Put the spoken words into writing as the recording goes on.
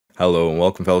Hello and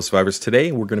welcome, fellow survivors.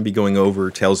 Today we're going to be going over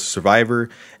Tales of Survivor,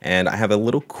 and I have a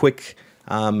little quick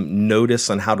notice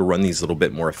on how to run these a little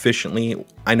bit more efficiently.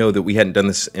 I know that we hadn't done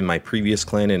this in my previous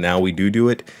clan, and now we do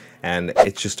it, and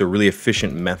it's just a really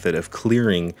efficient method of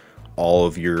clearing all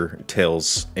of your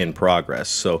tales in progress.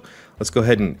 So let's go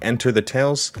ahead and enter the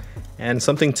tales. And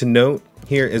something to note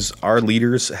here is our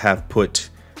leaders have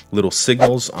put little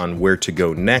signals on where to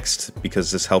go next,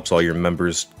 because this helps all your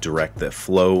members direct the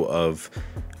flow of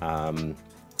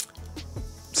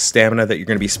stamina that you're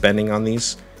going to be spending on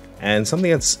these. And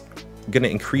something that's going to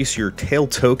increase your tail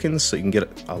tokens so you can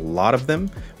get a lot of them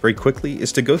very quickly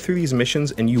is to go through these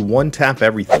missions and you one-tap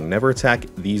everything. Never attack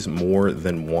these more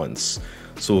than once.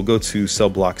 So we'll go to cell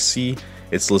block C.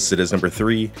 It's listed as number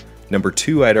 3. Number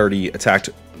 2, I'd already attacked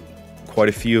quite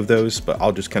a few of those, but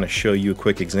I'll just kind of show you a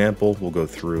quick example. We'll go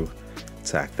through,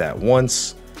 attack that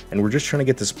once, and we're just trying to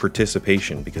get this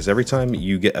participation, because every time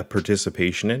you get a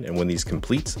participation in, and when these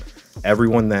complete,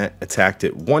 everyone that attacked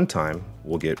it one time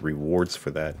will get rewards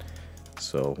for that.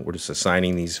 So we're just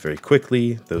assigning these very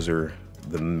quickly. Those are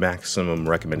the maximum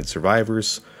recommended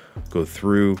survivors. Go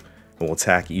through and we'll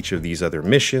attack each of these other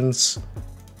missions.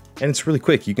 And it's really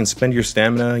quick. You can spend your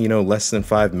stamina, less than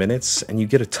 5 minutes, and you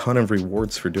get a ton of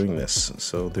rewards for doing this.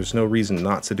 So there's no reason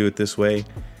not to do it this way.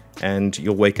 And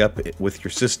you'll wake up with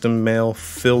your system mail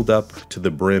filled up to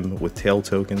the brim with tail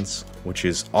tokens, which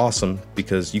is awesome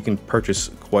because you can purchase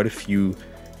quite a few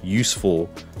useful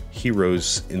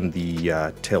heroes in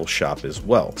the tail shop as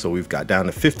well. So we've got down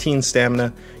to 15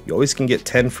 stamina. You always can get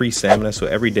 10 free stamina, so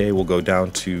every day we'll go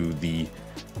down to the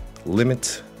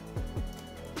limit.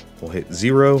 We'll hit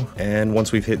 0, and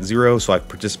once we've hit 0, so I've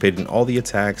participated in all the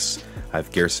attacks,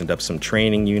 I've garrisoned up some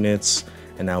training units,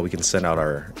 and now we can send out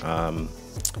our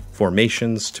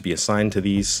formations to be assigned to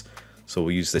these. So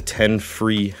we'll use the 10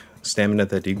 free stamina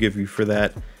that they give you for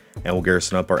that, and we'll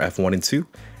garrison up our F1 and 2,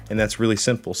 and that's really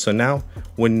simple. So now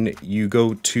when you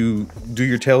go to do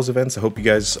your Tales events, I hope you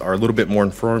guys are a little bit more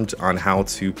informed on how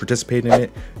to participate in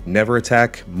it. Never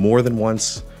attack more than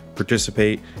once.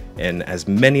 Participate in as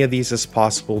many of these as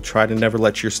possible. Try to never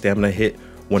let your stamina hit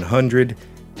 100,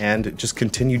 and just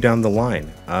continue down the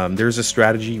line. There's a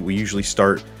strategy. We usually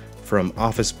start from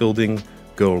office building,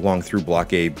 go along through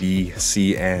block A, B,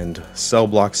 C, and cell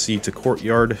block C to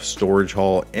courtyard, storage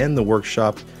hall, and the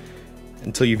workshop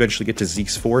until you eventually get to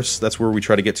Zeke's force. That's where we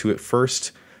try to get to it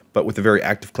first. But with a very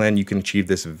active clan, you can achieve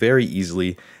this very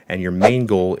easily, and your main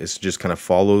goal is to just kind of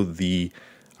follow the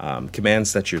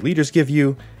commands that your leaders give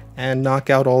you and knock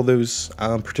out all those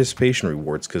participation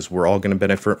rewards, because we're all going to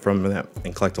benefit from that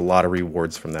and collect a lot of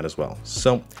rewards from that as well.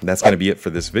 So that's going to be it for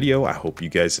this video. I hope you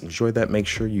guys enjoyed that. Make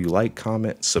sure you like,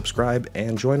 comment, subscribe,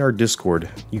 and join our Discord.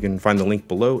 You can find the link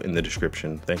below in the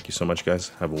description. Thank you so much, guys.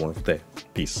 Have a wonderful day.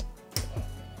 Peace.